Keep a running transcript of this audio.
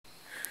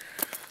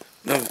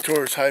Another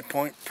Taurus High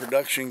Point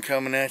production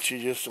coming at you,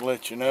 just to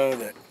let you know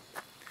that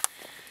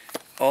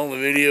all the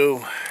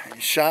video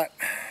is shot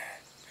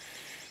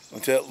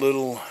with that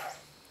little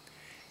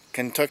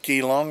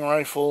Kentucky long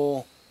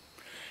rifle,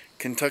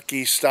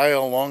 Kentucky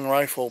style long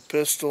rifle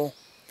pistol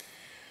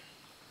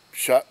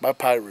shot by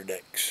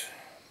Pyrodex.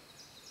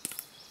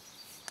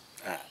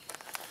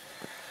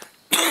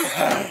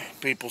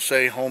 People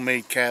say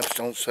homemade caps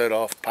don't set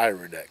off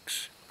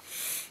Pyrodex.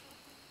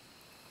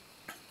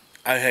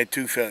 I had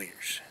 2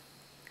 failures.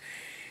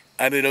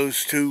 Out of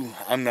those 2,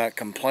 I'm not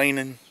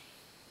complaining.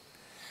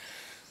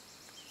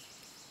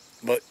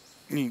 But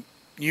you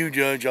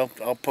judge. I'll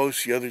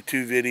post the other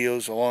 2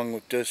 videos along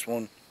with this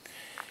one.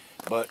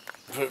 But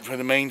for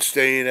the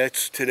mainstay,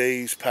 that's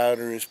today's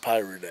powder is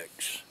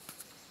Pyrodex.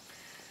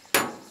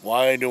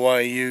 Why do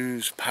I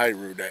use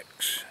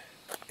Pyrodex?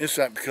 It's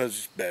not because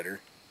it's better.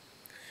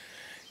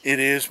 It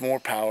is more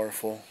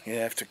powerful. You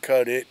have to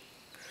cut it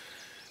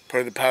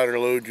per the powder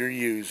load you're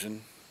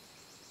using.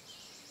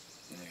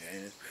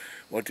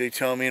 What they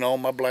tell me in all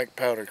my black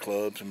powder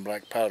clubs and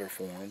black powder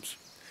forums,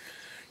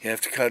 you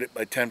have to cut it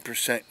by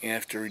 10%. You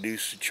have to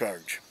reduce the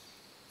charge.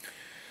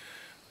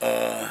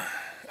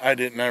 I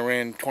didn't. I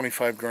ran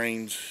 25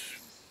 grains.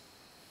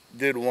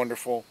 Did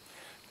wonderful.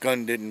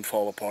 Gun didn't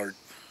fall apart.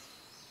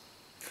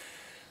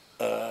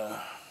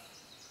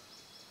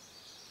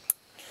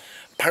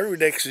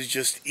 Pyrodex is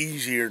just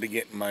easier to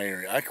get in my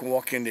area. I can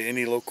walk into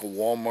any local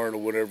Walmart or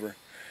whatever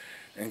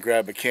and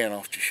grab a can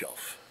off the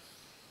shelf.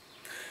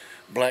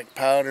 Black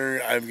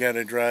powder, I've got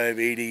to drive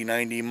 80,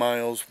 90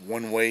 miles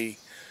one way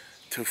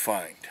to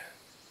find.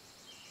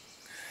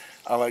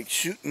 I like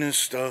shooting this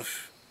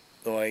stuff,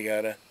 though I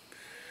gotta,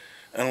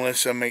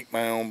 unless I make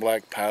my own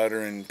black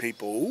powder and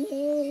people,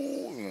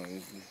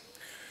 ooh,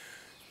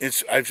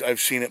 I've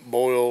seen it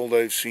boiled,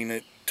 I've seen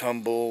it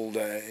tumbled.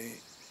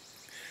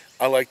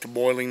 I like the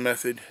boiling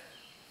method.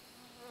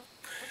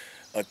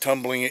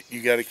 Tumbling it,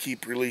 you got to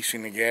keep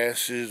releasing the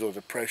gases or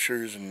the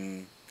pressures,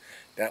 and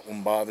that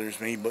one bothers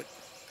me, but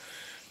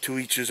to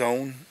each his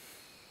own.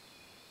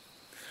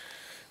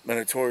 But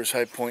a Taurus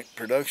High Point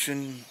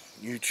production,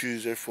 you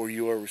choose, therefore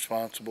you are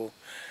responsible.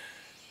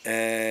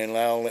 And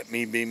allow let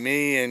me be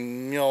me,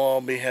 and you'll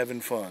all be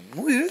having fun.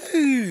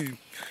 Woo-hoo!